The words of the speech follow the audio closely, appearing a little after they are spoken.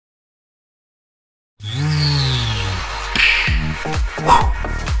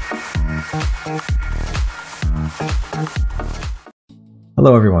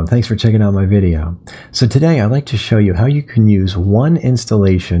Hello everyone, thanks for checking out my video. So today I'd like to show you how you can use one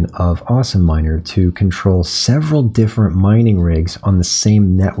installation of Awesome Miner to control several different mining rigs on the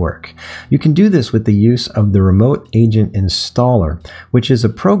same network. You can do this with the use of the Remote Agent Installer, which is a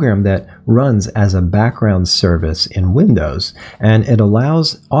program that runs as a background service in Windows, and it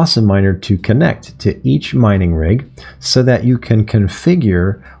allows Awesome Miner to connect to each mining rig so that you can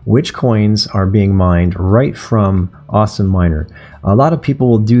configure which coins are being mined right from Awesome Miner. A lot of people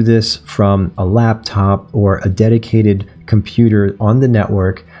will do this from a laptop or a dedicated computer on the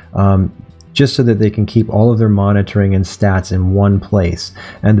network, just so that they can keep all of their monitoring and stats in one place.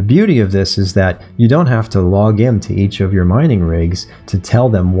 And the beauty of this is that you don't have to log into each of your mining rigs to tell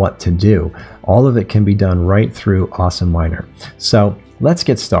them what to do. All of it can be done right through Awesome Miner. So let's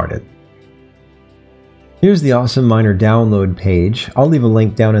get started. Here's the Awesome Miner download page. I'll leave a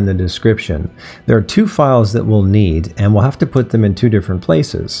link down in the description. There are two files that we'll need, and we'll have to put them in two different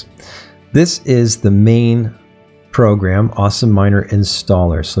places. This is the main program, Awesome Miner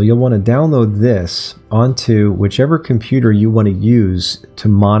Installer. So you'll want to download this onto whichever computer you want to use to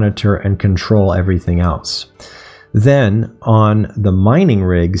monitor and control everything else. Then on the mining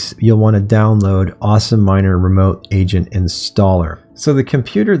rigs, you'll want to download Awesome Miner Remote Agent Installer. So the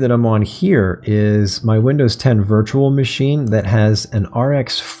computer that I'm on here is my Windows 10 virtual machine that has an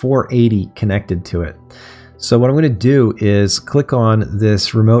RX 480 connected to it. So what I'm going to do is click on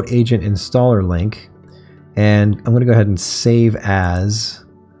this Remote Agent Installer link, and I'm going to go ahead and save as.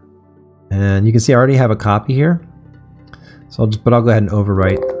 And you can see I already have a copy here. So I'll go ahead and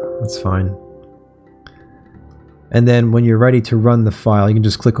overwrite. That's fine. And then when you're ready to run the file, you can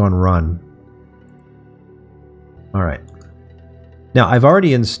just click on Run. All right. Now, I've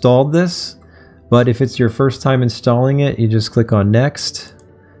already installed this, but if it's your first time installing it, you just click on Next,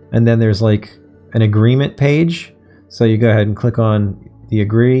 and then there's like an agreement page. So you go ahead and click on the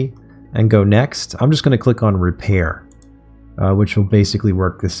Agree and go Next. I'm just going to click on Repair, which will basically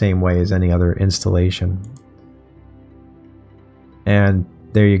work the same way as any other installation. And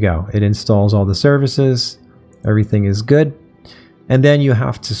there you go. It installs all the services. Everything is good. And then you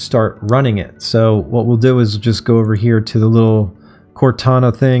have to start running it. So what we'll do is just go over here to the little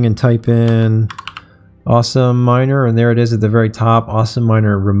Cortana thing and type in Awesome Miner, and there it is at the very top, Awesome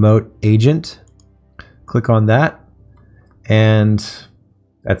Miner Remote Agent. Click on that, and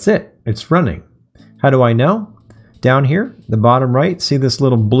that's it. It's running. How do I know? Down here, the bottom right, see this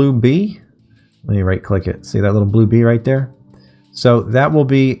little blue bee? Let me right click it. See that little blue bee right there? So that will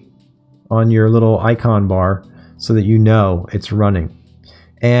be on your little icon bar so that you know it's running.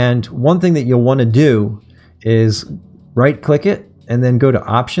 And one thing that you'll want to do is right click it and then go to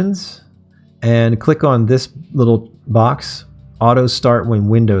Options and click on this little box, Auto Start when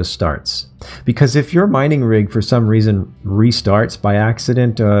Windows starts. Because if your mining rig for some reason restarts by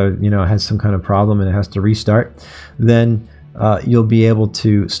accident, has some kind of problem and it has to restart, then you'll be able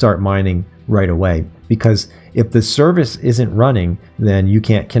to start mining right away. Because if the service isn't running, then you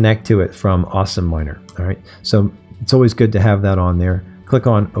can't connect to it from Awesome Miner. All right, so it's always good to have that on there. Click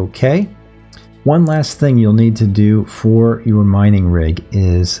on OK. One last thing you'll need to do for your mining rig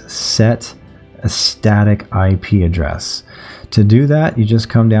is set a static IP address. To do that, you just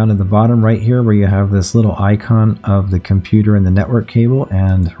come down to the bottom right here where you have this little icon of the computer and the network cable,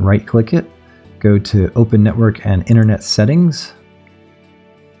 and right click it. Go to Open Network and Internet Settings.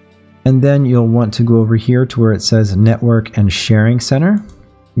 And then you'll want to go over here to where it says Network and Sharing Center.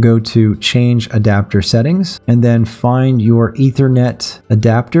 Go to Change Adapter Settings, and then find your Ethernet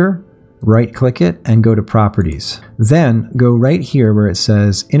adapter. Right click it and go to Properties. Then go right here where it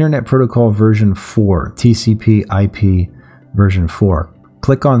says Internet Protocol version 4, TCP IP version 4.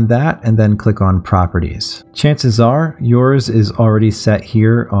 Click on that and then click on Properties. Chances are yours is already set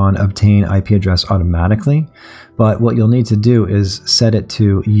here on Obtain IP Address automatically, but what you'll need to do is set it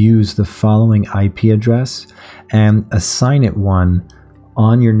to use the following IP address and assign it one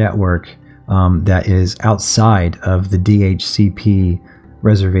on your network that is outside of the DHCP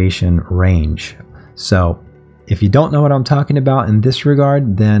reservation range. So if you don't know what I'm talking about in this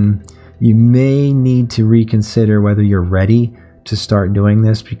regard, then you may need to reconsider whether you're ready to start doing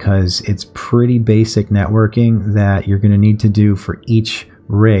this, because it's pretty basic networking that you're going to need to do for each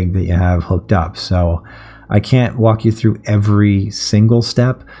rig that you have hooked up. So I can't walk you through every single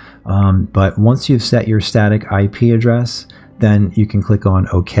step, but once you've set your static IP address, then you can click on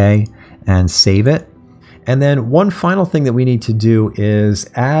OK and save it. And then one final thing that we need to do is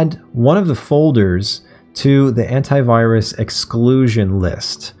add one of the folders to the antivirus exclusion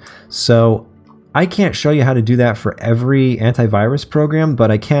list. So I can't show you how to do that for every antivirus program, but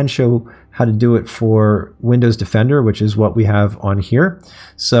I can show how to do it for Windows Defender, which is what we have on here.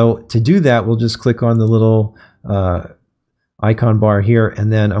 So to do that, we'll just click on the little icon bar here,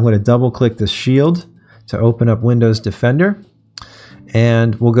 and then I'm going to double click the shield to open up Windows Defender.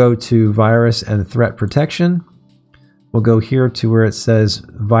 And we'll go to Virus and Threat Protection. We'll go here to where it says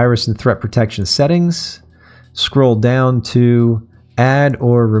Virus and Threat Protection Settings. Scroll down to Add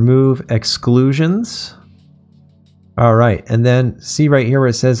or Remove Exclusions. All right, and then see right here where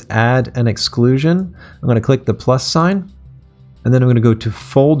it says Add an Exclusion. I'm going to click the plus sign, and then I'm going to go to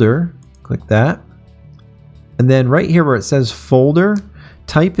Folder. Click that. And then right here where it says Folder,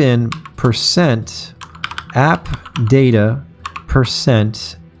 type in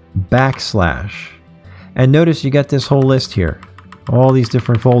 %appdata%/. And notice you got this whole list here, all these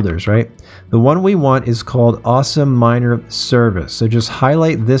different folders, right? The one we want is called Awesome Miner Service. So just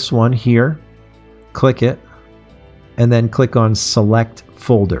highlight this one here, click it, and then click on Select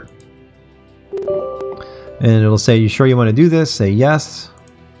Folder. And it'll say, you sure you want to do this? Say yes.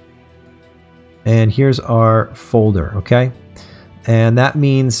 And here's our folder, okay? And that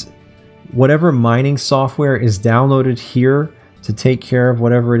means whatever mining software is downloaded here to take care of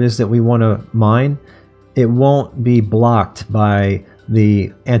whatever it is that we want to mine, it won't be blocked by the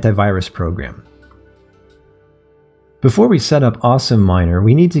antivirus program. Before we set up Awesome Miner,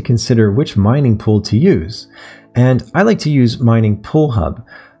 we need to consider which mining pool to use. And I like to use MiningPoolHub.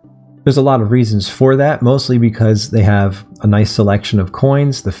 There's a lot of reasons for that, mostly because they have a nice selection of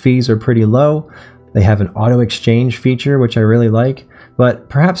coins, the fees are pretty low, they have an auto exchange feature, which I really like, but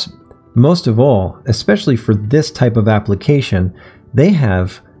perhaps most of all, especially for this type of application, they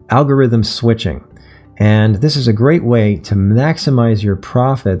have algorithm switching. And this is a great way to maximize your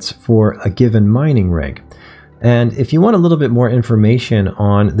profits for a given mining rig. And if you want a little bit more information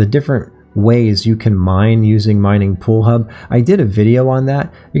on the different ways you can mine using MiningPoolHub, I did a video on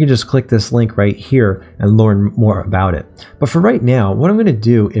that. You can just click this link right here and learn more about it. But for right now, what I'm going to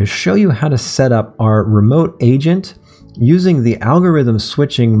do is show you how to set up our remote agent using the algorithm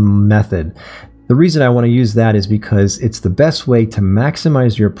switching method. The reason I want to use that is because it's the best way to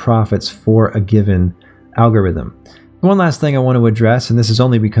maximize your profits for a given algorithm. One last thing I want to address, and this is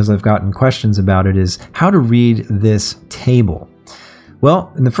only because I've gotten questions about it, is how to read this table.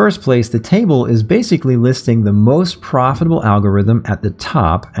 Well, in the first place, the table is basically listing the most profitable algorithm at the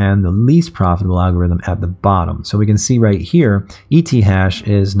top and the least profitable algorithm at the bottom. So we can see right here, ET hash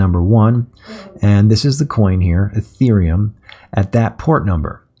is number 1, and this is the coin here, Ethereum, at that port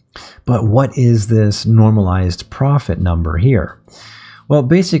number. But what is this normalized profit number here? Well,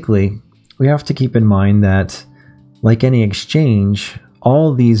 basically, we have to keep in mind that, like any exchange,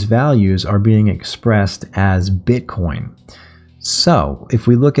 all these values are being expressed as Bitcoin. So if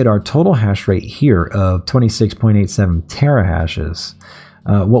we look at our total hash rate here of 26.87 terahashes,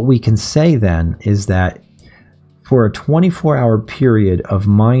 what we can say then is that for a 24-hour period of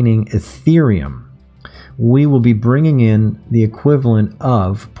mining Ethereum, we will be bringing in the equivalent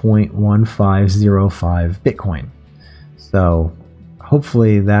of 0.1505 Bitcoin. So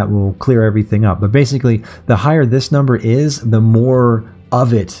hopefully that will clear everything up. But basically, the higher this number is, the more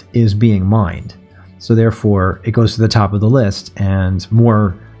of it is being mined. So therefore, it goes to the top of the list, and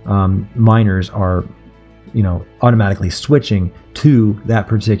more miners are, automatically switching to that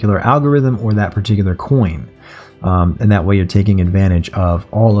particular algorithm or that particular coin. And that way you're taking advantage of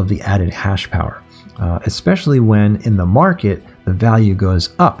all of the added hash power, especially when in the market, the value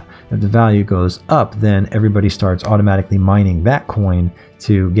goes up. If the value goes up, then everybody starts automatically mining that coin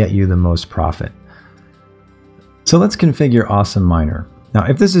to get you the most profit. So let's configure Awesome Miner. Now,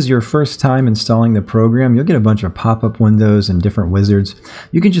 if this is your first time installing the program, you'll get a bunch of pop-up windows and different wizards.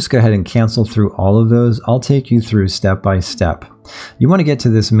 You can just go ahead and cancel through all of those. I'll take you through step by step. You want to get to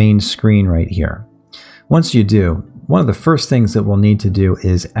this main screen right here. Once you do, one of the first things that we'll need to do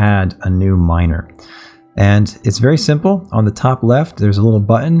is add a new miner. And it's very simple. On the top left, there's a little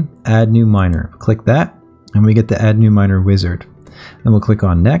button, Add New Miner. Click that, and we get the Add New Miner wizard. Then we'll click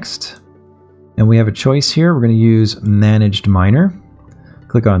on Next. And we have a choice here. We're going to use Managed Miner.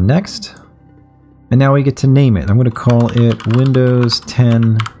 Click on Next, and now we get to name it. I'm going to call it Windows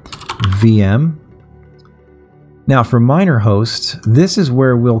 10 VM. Now for Miner Host, this is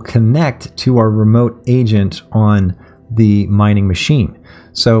where we'll connect to our remote agent on the mining machine.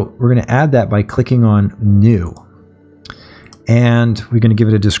 So we're going to add that by clicking on New. And we're going to give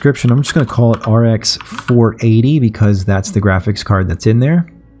it a description. I'm just going to call it RX 480 because that's the graphics card that's in there.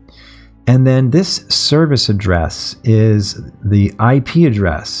 And then this service address is the IP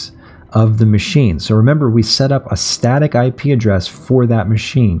address of the machine. So remember, we set up a static IP address for that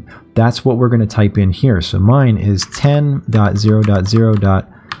machine. That's what we're going to type in here. So mine is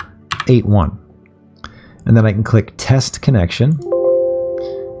 10.0.0.81. And then I can click test connection.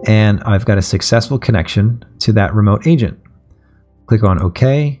 And I've got a successful connection to that remote agent. Click on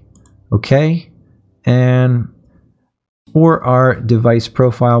OK, OK. And for our device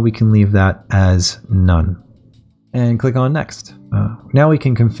profile, we can leave that as none. And click on next. Now we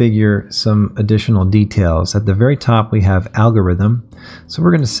can configure some additional details. At the very top, we have algorithm. So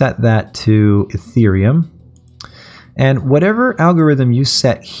we're going to set that to Ethereum. And whatever algorithm you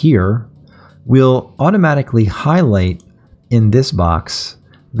set here will automatically highlight in this box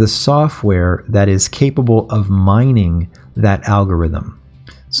the software that is capable of mining that algorithm.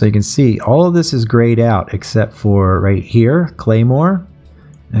 So you can see all of this is grayed out except for right here, Claymore.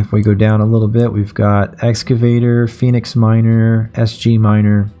 And if we go down a little bit, we've got Excavator, Phoenix Miner, SG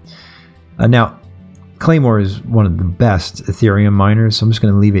Miner. Now, Claymore is one of the best Ethereum miners, so I'm just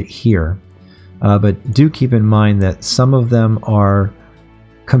going to leave it here. But do keep in mind that some of them are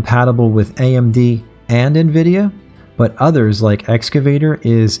compatible with AMD and NVIDIA, but others like Excavator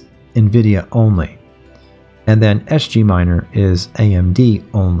is NVIDIA only. And then SG Miner is AMD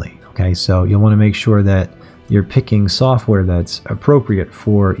only. Okay, so you'll want to make sure that you're picking software that's appropriate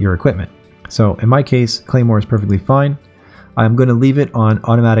for your equipment. So in my case, Claymore is perfectly fine. I'm going to leave it on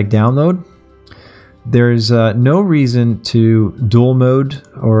automatic download. There's no reason to dual mode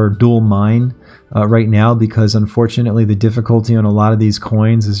or dual mine right now, because unfortunately the difficulty on a lot of these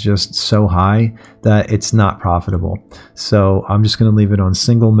coins is just so high that it's not profitable. So I'm just going to leave it on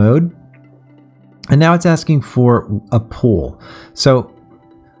single mode. And now it's asking for a pool. So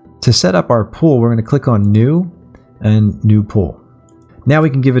to set up our pool, we're going to click on New and New Pool. Now we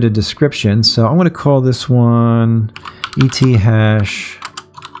can give it a description. So I'm going to call this one ETH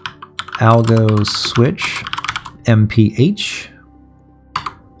Algo Switch MPH.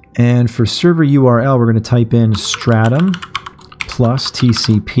 And for server URL, we're going to type in stratum plus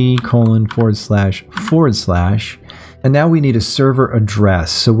TCP : / And now we need a server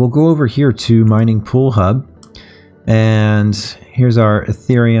address. So we'll go over here to MiningPoolHub. And here's our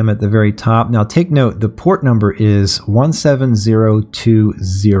Ethereum at the very top. Now take note, the port number is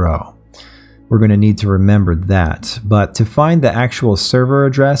 17020. We're going to need to remember that. But to find the actual server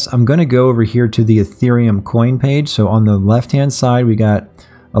address, I'm going to go over here to the Ethereum coin page. So on the left-hand side, we got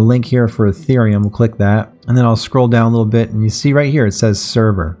a link here for Ethereum. We'll click that. And then I'll scroll down a little bit, and you see right here, it says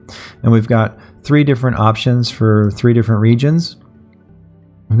server. And we've got 3 different options for 3 different regions.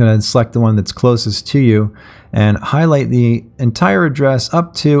 I'm going to select the one that's closest to you and highlight the entire address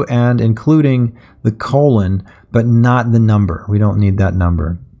up to and including the colon, but not the number. We don't need that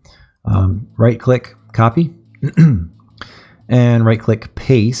number. Right click, copy, and right click,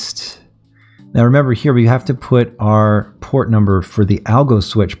 paste. Now remember here, we have to put our port number for the Algo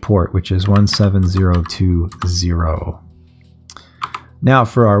Switch port, which is 17020. Now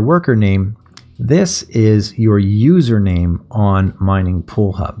for our worker name, this is your username on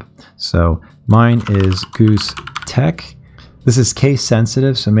MiningPoolHub. So mine is Goose-Tech. This is case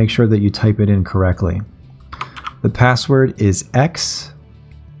sensitive, so make sure that you type it in correctly. The password is X.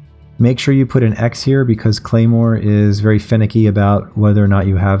 Make sure you put an X here because Claymore is very finicky about whether or not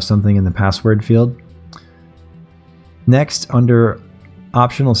you have something in the password field. Next, under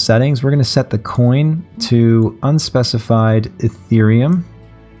optional settings, we're going to set the coin to unspecified Ethereum.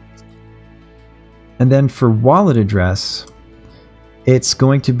 And then for wallet address, it's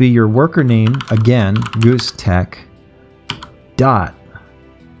going to be your worker name, again, Goose-Tech, dot,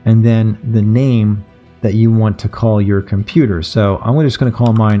 and then the name that you want to call your computer. So I'm just going to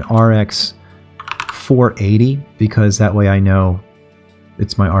call mine RX 480 because that way I know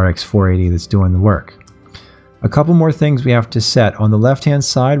it's my RX 480 that's doing the work. A couple more things we have to set. On the left-hand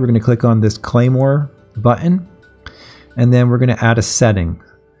side, we're going to click on this Claymore button, and then we're going to add a setting.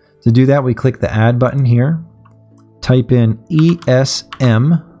 To do that, we click the Add button here, type in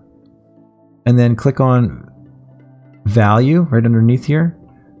ESM, and then click on Value right underneath here,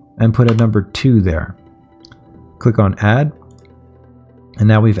 and put a number 2 there. Click on Add, and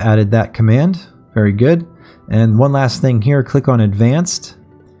now we've added that command. Very good. And one last thing here, click on Advanced,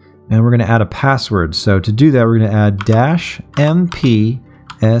 and we're going to add a password. So to do that, we're going to add -MPSW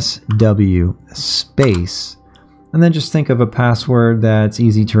space. And then just think of a password that's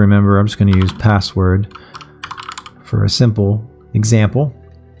easy to remember. I'm just going to use password for a simple example.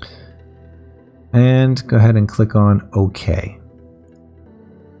 And go ahead and click on OK.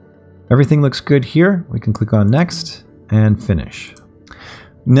 Everything looks good here. We can click on Next and Finish.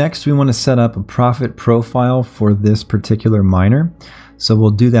 Next, we want to set up a profit profile for this particular miner. So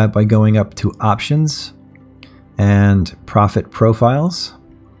we'll do that by going up to Options and Profit Profiles.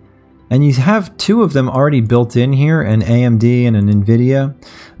 And you have two of them already built in here, an AMD and an NVIDIA,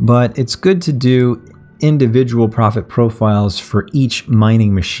 but it's good to do individual profit profiles for each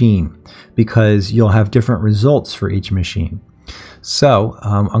mining machine because you'll have different results for each machine. So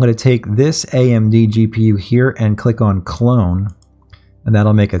I'm going to take this AMD GPU here and click on Clone, and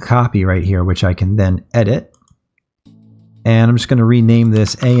that'll make a copy right here, which I can then edit. And I'm just going to rename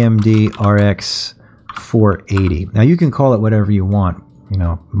this AMD RX 480. Now you can call it whatever you want. You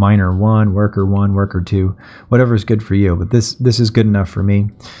know, miner 1, worker 2, whatever is good for you. But this is good enough for me.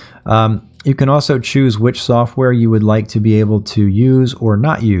 You can also choose which software you would like to be able to use or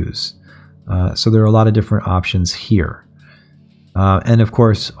not use. So there are a lot of different options here. And of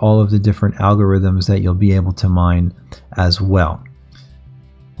course, all of the different algorithms that you'll be able to mine as well.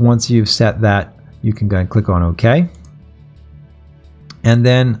 Once you've set that, you can go and click on OK. And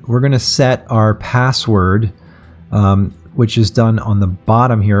then we're going to set our password, which is done on the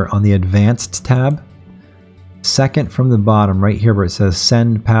bottom here on the Advanced tab. Second from the bottom right here where it says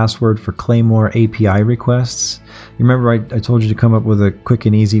Send Password for Claymore API Requests. You remember I told you to come up with a quick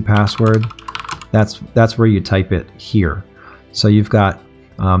and easy password? That's where you type it here. So you've got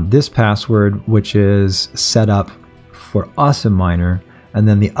this password, which is set up for Awesome Miner, and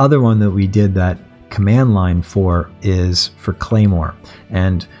then the other one that we did that command line for is for Claymore.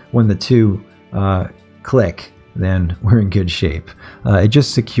 And when the two click, then we're in good shape. It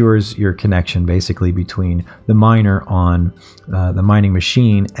just secures your connection basically between the miner on the mining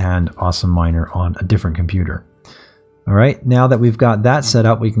machine and Awesome Miner on a different computer. All right, now that we've got that set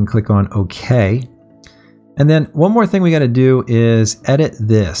up, we can click on OK. And then one more thing we got to do is edit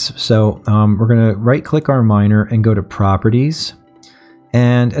this. So we're going to right click our miner and go to Properties.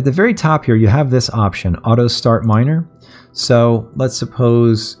 And at the very top here, you have this option, Auto Start Miner. So let's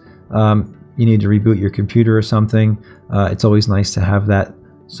suppose you need to reboot your computer or something. It's always nice to have that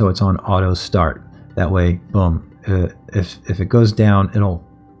so it's on auto start. That way, boom, if it goes down, it'll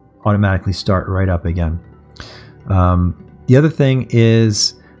automatically start right up again. The other thing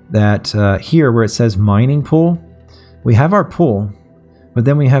is that here where it says mining pool, we have our pool, but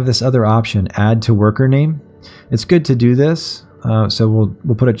then we have this other option, add to worker name. It's good to do this. So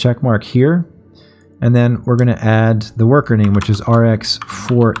we'll put a check mark here, and then we're going to add the worker name, which is RX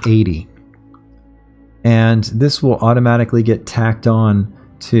 480. And this will automatically get tacked on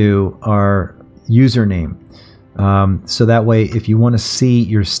to our username. So that way, if you want to see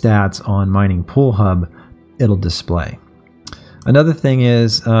your stats on MiningPoolHub, it'll display. Another thing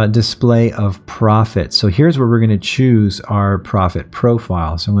is display of profit. So here's where we're going to choose our profit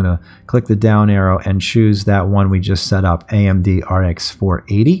profile. So I'm going to click the down arrow and choose that one we just set up, AMD RX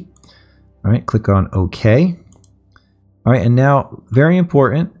 480. All right, click on OK. All right, and now, very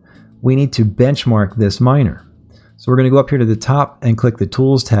important, we need to benchmark this miner. So we're going to go up here to the top and click the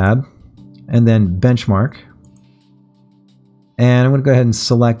Tools tab, and then Benchmark. And I'm going to go ahead and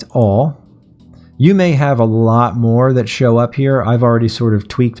select all. You may have a lot more that show up here. I've already sort of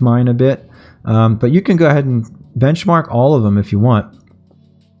tweaked mine a bit, but you can go ahead and benchmark all of them if you want.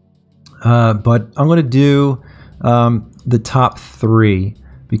 But I'm going to do the top 3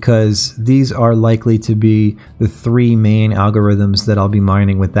 because these are likely to be the 3 main algorithms that I'll be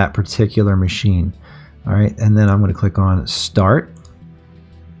mining with that particular machine. All right, and then I'm going to click on Start.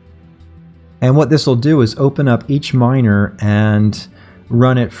 And what this will do is open up each miner and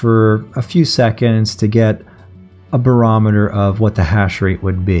run it for a few seconds to get a barometer of what the hash rate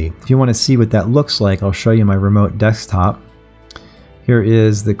would be. If you want to see what that looks like, I'll show you my remote desktop. Here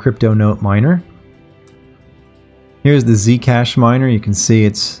is the CryptoNote miner. Here's the Zcash miner. You can see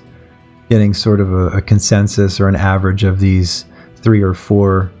it's getting sort of a consensus or an average of these 3 or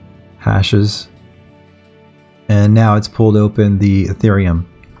 4 hashes. And now it's pulled open the Ethereum.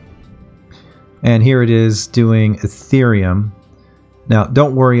 And here it is doing Ethereum. Now,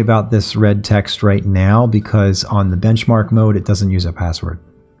 don't worry about this red text right now because on the benchmark mode, it doesn't use a password.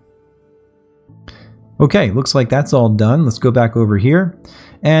 Okay, looks like that's all done. Let's go back over here.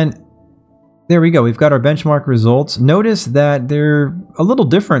 And there we go. We've got our benchmark results. Notice that they're a little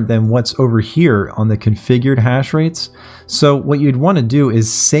different than what's over here on the configured hash rates. So what you'd want to do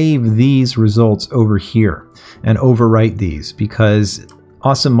is save these results over here and overwrite these because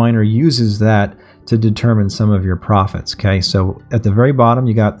Awesome Miner uses that to determine some of your profits. Okay, so at the very bottom,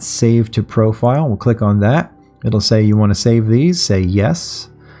 you got Save to Profile. We'll click on that. It'll say you want to save these. Say yes.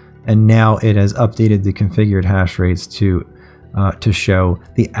 And now it has updated the configured hash rates to show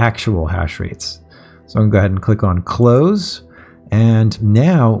the actual hash rates. So I'm going to go ahead and click on Close. And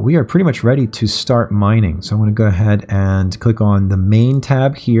now we are pretty much ready to start mining. So I'm going to go ahead and click on the main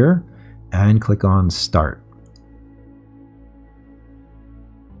tab here and click on start.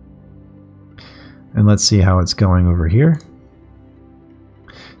 And let's see how it's going over here.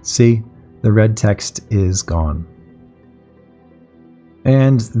 See, the red text is gone.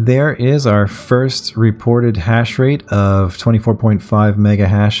 And there is our first reported hash rate of 24.5 mega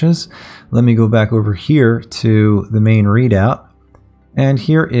hashes. Let me go back over here to the main readout. And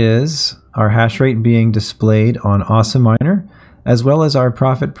here is our hash rate being displayed on Awesome Miner, as well as our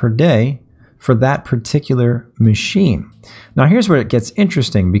profit per day for that particular machine. Now here's where it gets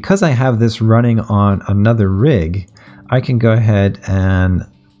interesting. Because I have this running on another rig, I can go ahead and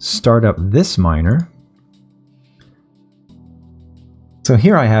start up this miner. So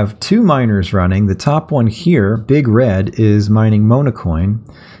here I have two miners running. The top one here, Big Red, is mining Monocoin,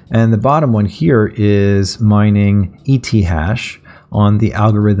 and the bottom one here is mining ET hash on the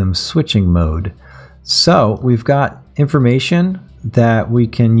algorithm switching mode. So we've got information that we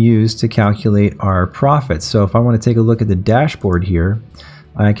can use to calculate our profits. So if I want to take a look at the dashboard here,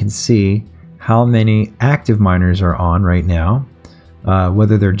 I can see how many active miners are on right now,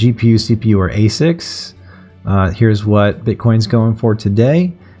 whether they're GPU, CPU, or ASICs. Here's what Bitcoin's going for today.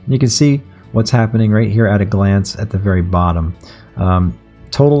 And you can see what's happening right here at a glance at the very bottom.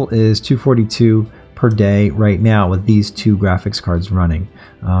 Total is 242 per day right now with these two graphics cards running.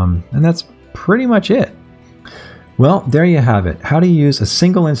 And that's pretty much it. Well, there you have it. How to use a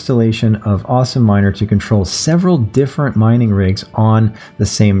single installation of Awesome Miner to control several different mining rigs on the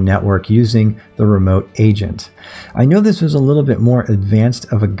same network using the remote agent. I know this was a little bit more advanced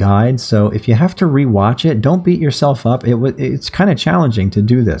of a guide, so if you have to rewatch it, don't beat yourself up. It's kind of challenging to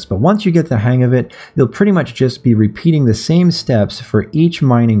do this, but once you get the hang of it, you'll pretty much just be repeating the same steps for each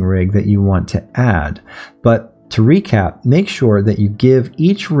mining rig that you want to add. But to recap, make sure that you give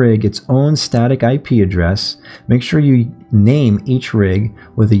each rig its own static IP address. Make sure you name each rig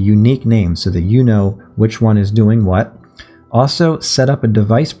with a unique name so that you know which one is doing what. Also, set up a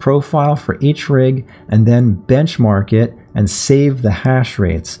device profile for each rig and then benchmark it and save the hash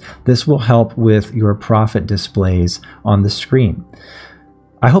rates. This will help with your profit displays on the screen.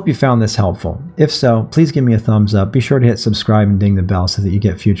 I hope you found this helpful. If so, please give me a thumbs up. Be sure to hit subscribe and ding the bell so that you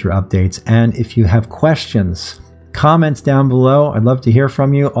get future updates. And if you have questions, comments down below. I'd love to hear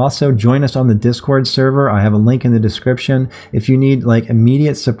from you. Also, join us on the Discord server. I have a link in the description. If you need like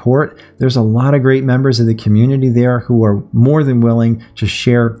immediate support, there's a lot of great members of the community there who are more than willing to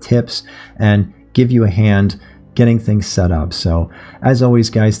share tips and give you a hand getting things set up. So as always,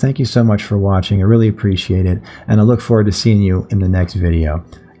 guys, thank you so much for watching. I really appreciate it. And I look forward to seeing you in the next video.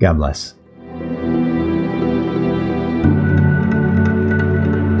 God bless.